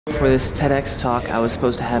For this TEDx talk, I was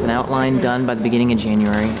supposed to have an outline done by the beginning of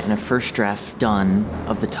January and a first draft done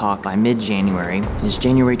of the talk by mid-January. It's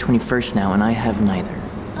January 21st now, and I have neither.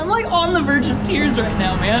 I'm like on the verge of tears right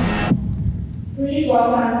now, man. Please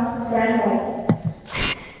welcome Wren.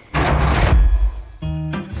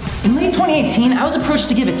 In late 2018, I was approached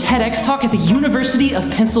to give a TEDx talk at the University of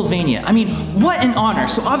Pennsylvania. I mean, what an honor.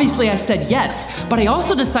 So obviously I said yes, but I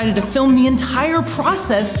also decided to film the entire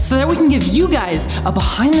process so that we can give you guys a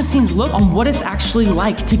behind the scenes look on what it's actually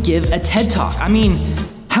like to give a TED talk. I mean,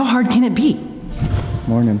 how hard can it be?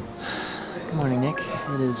 Morning. Good morning, Nick.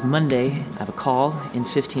 It is Monday. I have a call in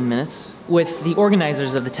 15 minutes with the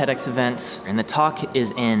organizers of the TEDx event, and the talk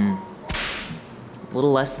is in a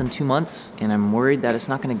little less than 2 months, and I'm worried that it's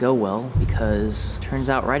not gonna go well because it turns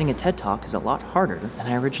out writing a TED Talk is a lot harder than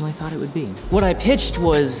I originally thought it would be. What I pitched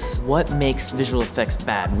was what makes visual effects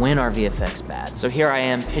bad? When are VFX bad? So here I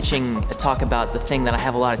am pitching a talk about the thing that I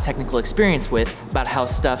have a lot of technical experience with, about how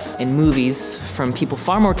stuff in movies from people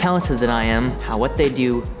far more talented than I am, how what they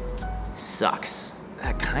do sucks.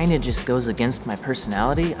 That kind of just goes against my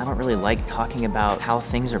personality. I don't really like talking about how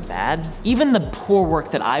things are bad. Even the poor work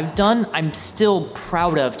that I've done, I'm still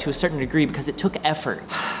proud of to a certain degree because it took effort.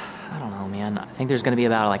 I don't know, man. I think there's gonna be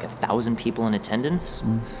about like 1,000 people in attendance.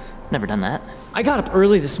 Never done that. I got up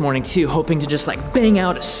early this morning too, hoping to just like bang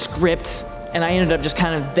out a script, and I ended up just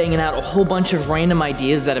kind of banging out a whole bunch of random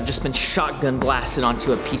ideas that have just been shotgun blasted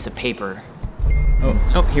onto a piece of paper.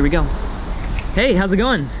 Oh, here we go. Hey, how's it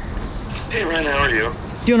going? Hey Wren, how are you?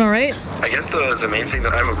 Doing all right? I guess the main thing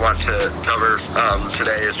that I would want to cover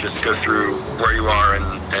today is just go through where you are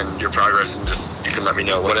and your progress, and just you can let me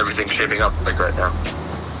know what everything's shaping up like right now.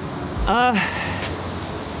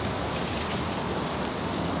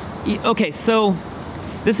 Okay, so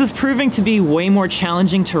this is proving to be way more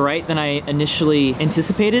challenging to write than I initially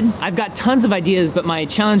anticipated. I've got tons of ideas, but my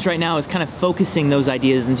challenge right now is kind of focusing those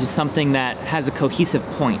ideas into something that has a cohesive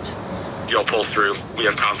point. You'll pull through. We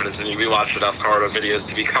have confidence in you. We watched enough Cardo videos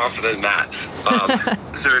to be confident in that.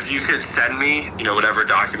 So if you could send me, whatever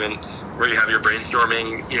documents where you have your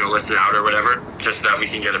brainstorming, listed out or whatever, just so that we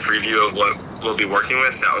can get a preview of what we'll be working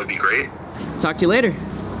with, that would be great. Talk to you later.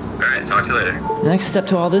 All right, talk to you later. The next step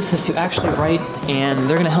to all this is to actually write, and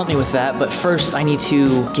they're gonna help me with that, but first I need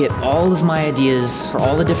to get all of my ideas for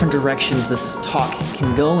all the different directions this talk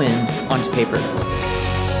can go in onto paper.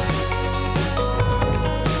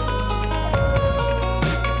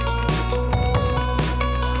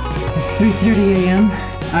 It's 3:30 a.m.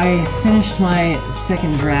 I finished my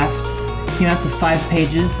second draft, came out to 5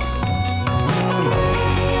 pages.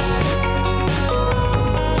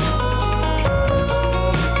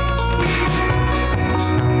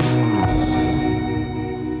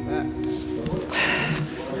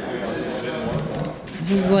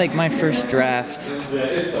 This is like my first draft. So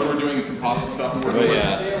we're doing composite stuff.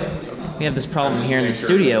 We have this problem here in the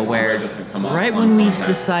studio where right when we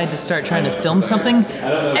decide to start trying to film something,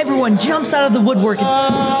 everyone jumps out of the woodwork and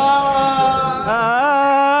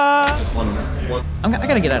I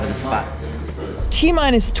gotta get out of this spot.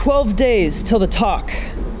 T-minus 12 days till the talk.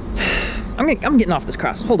 I'm getting off this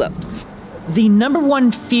cross, hold up. The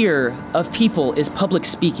 #1 fear of people is public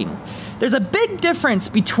speaking. There's a big difference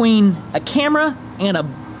between a camera and a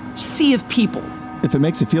sea of people. If it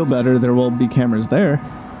makes you feel better, there will be cameras there.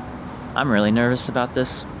 I'm really nervous about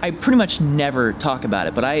this. I pretty much never talk about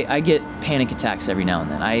it, but I get panic attacks every now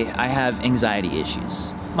and then. I have anxiety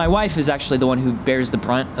issues. My wife is actually the one who bears the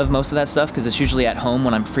brunt of most of that stuff because it's usually at home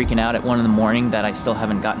when I'm freaking out at 1 in the morning that I still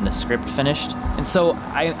haven't gotten a script finished. And so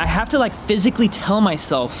I have to like physically tell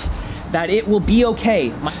myself that it will be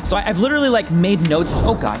okay. So I've literally like made notes.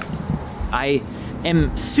 Oh God. I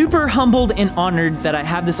am super humbled and honored that I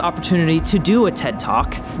have this opportunity to do a TED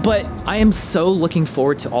Talk, but I am so looking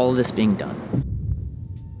forward to all of this being done.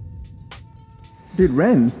 Dude,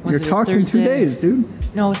 Wren, your talk's in 2 days, dude.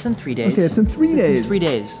 No, it's in 3 days. Okay, it's in 3 days. It's in 3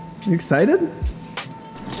 days. You excited?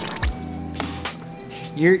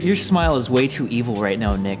 Your smile is way too evil right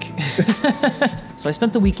now, Nick. So I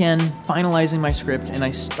spent the weekend finalizing my script and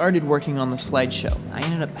I started working on the slideshow. I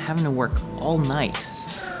ended up having to work all night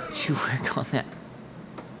to work on that.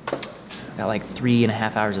 Got like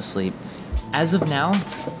 3.5 hours of sleep. As of now,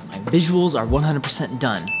 my visuals are 100%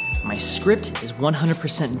 done. My script is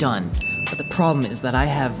 100% done. But the problem is that I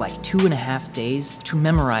have like 2.5 days to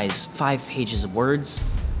memorize 5 pages of words.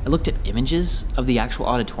 I looked at images of the actual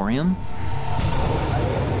auditorium.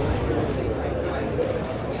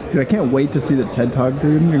 Dude, I can't wait to see the TED Talk,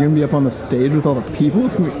 dude. You're gonna be up on the stage with all the people.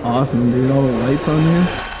 It's gonna be awesome, dude. All the lights on you.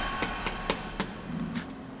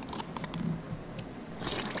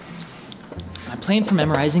 I plan for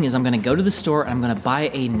memorizing is I'm gonna go to the store and I'm gonna buy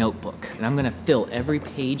a notebook and I'm gonna fill every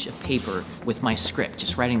page of paper with my script,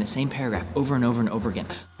 just writing the same paragraph over and over and over again.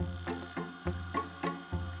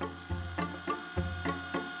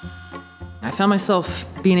 I found myself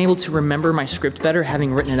being able to remember my script better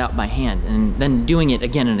having written it out by hand and then doing it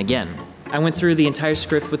again and again. I went through the entire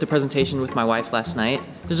script with the presentation with my wife last night.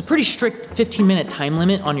 There's a pretty strict 15-minute time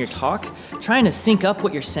limit on your talk. Trying to sync up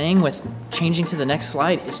what you're saying with changing to the next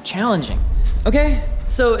slide is challenging. Okay,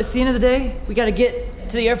 so it's the end of the day. We gotta get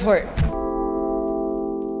to the airport.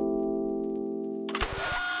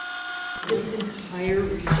 This entire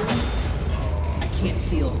region, I can't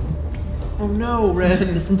feel. Oh no,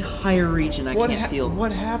 Wren. This entire region I can't feel.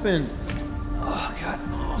 What happened? Oh God.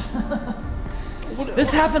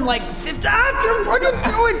 This happened like 50 times. What are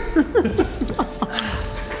you doing?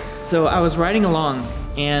 So I was riding along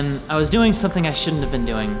and I was doing something I shouldn't have been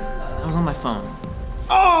doing. I was on my phone.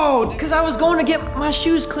 Oh, because I was going to get my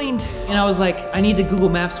shoes cleaned. And I was like, I need to Google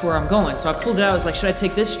Maps where I'm going. So I pulled it out, I was like, should I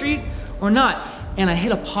take this street or not? And I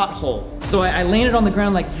hit a pothole. So I landed on the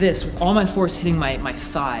ground like this with all my force hitting my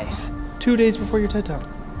thigh. 2 days before your TED Talk.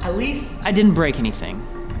 At least I didn't break anything.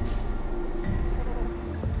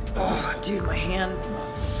 Oh, dude, my hand.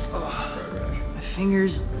 Oh, my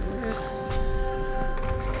fingers.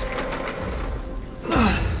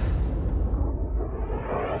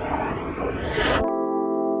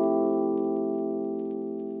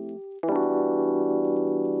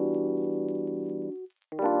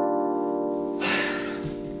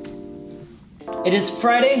 It is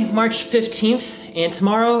Friday, March 15th, and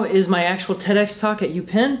tomorrow is my actual TEDx talk at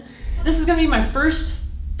UPenn. This is gonna be my first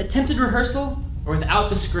attempted rehearsal without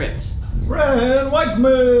the script. Wren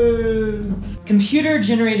Weichman!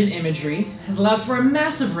 Computer-generated imagery has allowed for a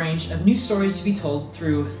massive range of new stories to be told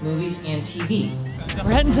through movies and TV.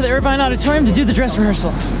 We're heading to the Irvine Auditorium to do the dress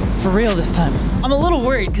rehearsal. For real this time. I'm a little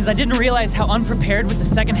worried because I didn't realize how unprepared with the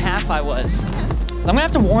second half I was. I'm gonna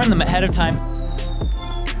have to warn them ahead of time.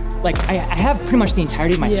 Like, I have pretty much the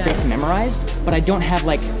entirety of my script memorized, but I don't have,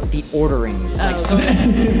 like, the ordering. Like, so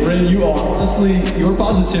Wren, you are honestly, your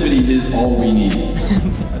positivity is all we need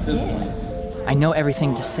at this point. I know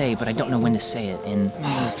everything to say, but I don't know when to say it, and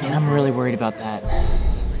I'm really worried about that.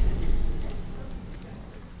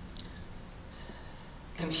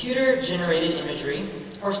 Computer-generated imagery,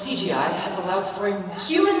 or CGI, has allowed for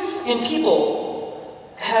humans and people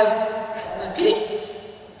have,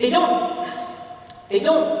 they don't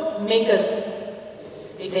make us,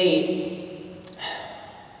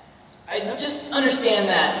 I just understand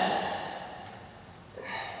that.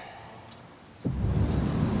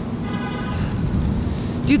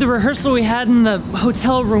 Dude, the rehearsal we had in the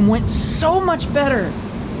hotel room went so much better.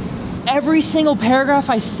 Every single paragraph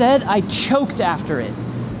I said, I choked after it.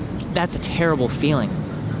 That's a terrible feeling.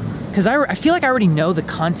 Because I feel like I already know the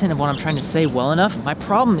content of what I'm trying to say well enough. My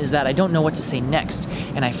problem is that I don't know what to say next.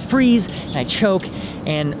 And I freeze, and I choke,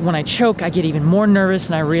 and when I choke, I get even more nervous,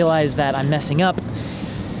 and I realize that I'm messing up.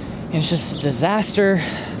 And it's just a disaster.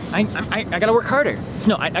 I gotta work harder.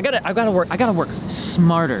 No, I gotta work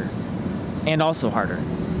smarter, and also harder.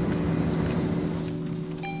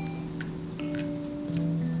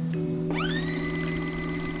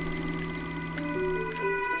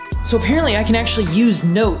 So apparently I can actually use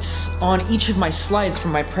notes on each of my slides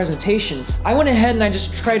from my presentations. I went ahead and I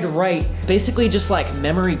just tried to write basically just like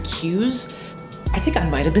memory cues. I think I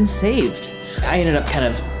might have been saved. I ended up kind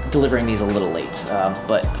of delivering these a little late,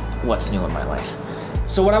 but what's new in my life?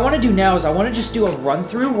 So what I want to do now is I want to just do a run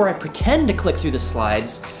through where I pretend to click through the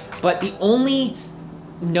slides, but the only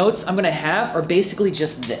notes I'm gonna have are basically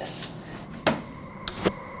just this.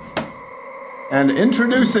 And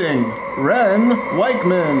introducing Wren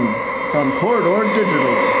Weichman from Corridor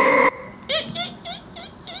Digital.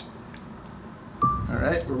 All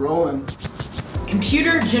right, we're rolling.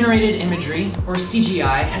 Computer-generated imagery, or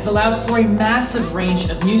CGI, has allowed for a massive range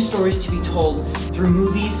of new stories to be told through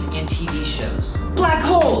movies and TV shows. Black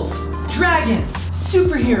holes, dragons,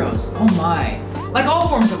 superheroes, oh my. Like all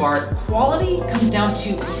forms of art, quality comes down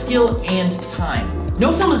to skill and time.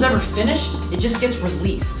 No film is ever finished, it just gets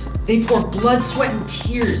released. They pour blood, sweat, and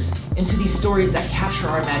tears into these stories that capture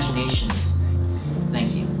our imaginations.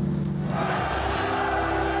 Thank you.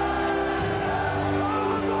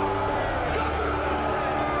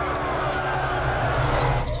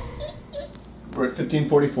 We're at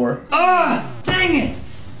 15:44. Ah! Dang it!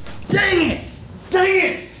 Dang it! Dang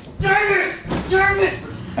it! Dang it! Dang it!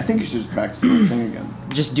 I think you should just practice the thing again.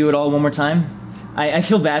 Just do it all one more time? I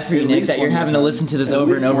feel bad for you, Nick, that you're having to listen to this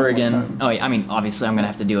over and over again. Oh, yeah, I mean, obviously I'm gonna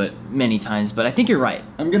have to do it many times, but I think you're right.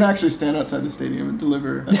 I'm gonna actually stand outside the stadium and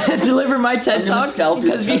deliver. Deliver my TED Talk? I'm gonna scalp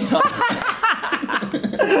your TED Talk. Going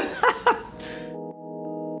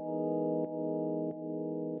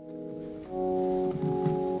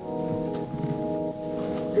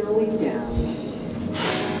down.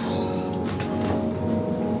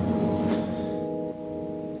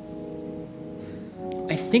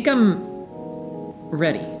 I think I'm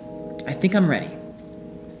ready. I think I'm ready.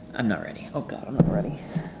 I'm not ready. Oh God, I'm not ready.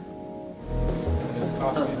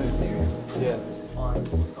 Yeah.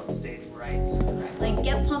 On stage, right? Like,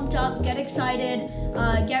 get pumped up, get excited,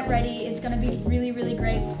 get ready. It's gonna be really, really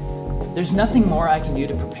great. There's nothing more I can do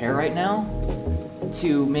to prepare right now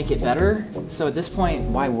to make it better. So at this point,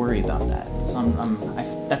 why worry about that? So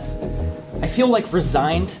I feel like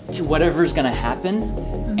resigned to whatever's gonna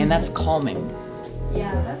happen, and that's calming.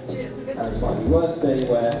 Yeah, that's true. It's a good That's fine. Worst day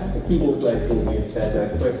where the keyboard player called me and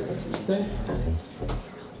said, Chris, okay?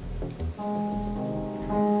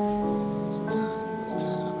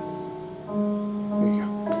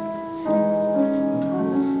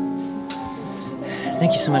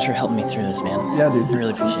 Thank you so much for helping me through this, man. Yeah, dude. I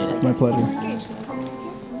really appreciate it. It's my pleasure.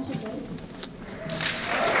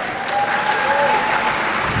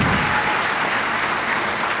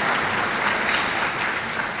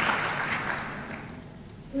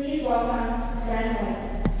 Please welcome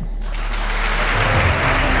Wren.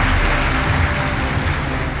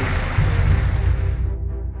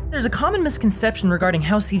 There's a common misconception regarding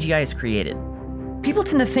how CGI is created. People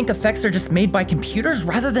tend to think effects are just made by computers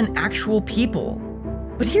rather than actual people.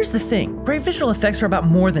 But here's the thing, great visual effects are about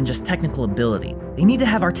more than just technical ability. They need to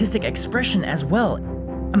have artistic expression as well.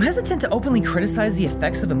 I'm hesitant to openly criticize the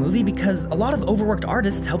effects of a movie because a lot of overworked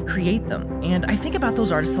artists help create them, and I think about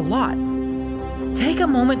those artists a lot. Take a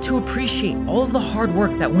moment to appreciate all of the hard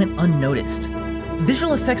work that went unnoticed.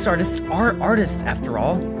 Visual effects artists are artists after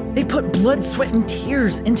all. They put blood, sweat, and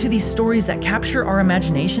tears into these stories that capture our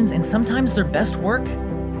imaginations, and sometimes their best work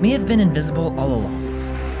may have been invisible all along.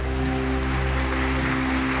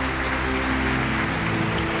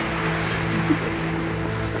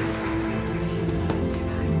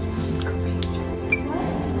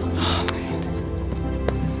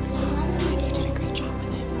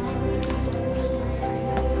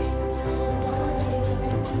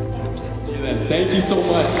 Thank you so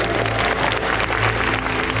much.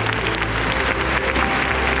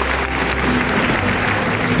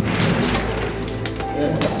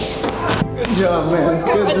 Good job, man.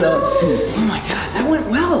 Good job. Oh my God, that went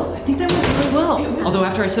well. I think that went really well. Although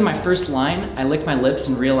after I said my first line, I licked my lips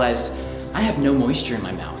and realized I have no moisture in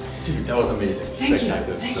my mouth. Dude, that was amazing.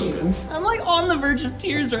 Spectacular. So good. I'm like on the verge of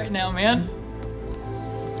tears right now, man.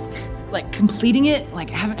 Like completing it, like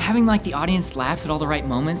having like the audience laugh at all the right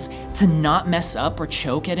moments, to not mess up or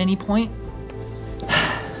choke at any point.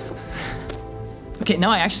 Okay,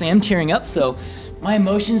 now I actually am tearing up, so my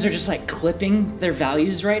emotions are just like clipping their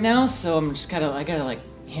values right now, so I gotta like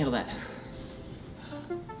handle that.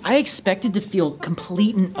 I expected to feel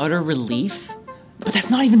complete and utter relief, but that's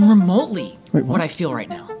not even remotely what I feel right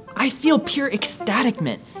now. I feel pure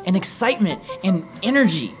ecstaticment and excitement and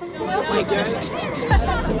energy. Like,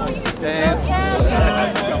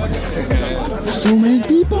 So many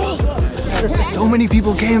people. So many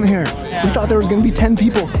people came here. We thought there was gonna be 10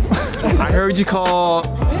 people. I heard you call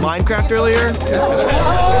Minecraft earlier.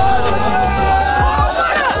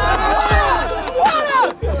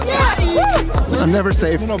 I'm never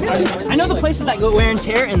safe. I know the places that go wear and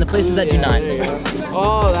tear and the places that do not.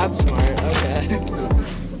 Oh, that's smart. Okay.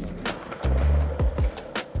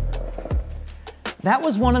 That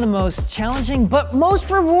was one of the most challenging but most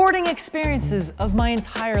rewarding experiences of my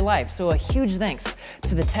entire life. So a huge thanks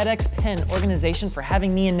to the TEDx Penn organization for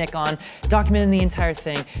having me and Nick on, documenting the entire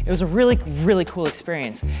thing. It was a really, really cool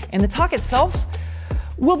experience. And the talk itself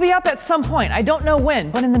will be up at some point. I don't know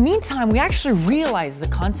when, but in the meantime, we actually realized the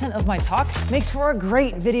content of my talk makes for a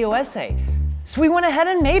great video essay. So we went ahead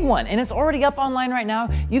and made one, and it's already up online right now.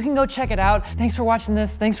 You can go check it out. Thanks for watching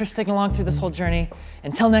this. Thanks for sticking along through this whole journey.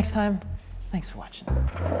 Until next time, thanks for watching.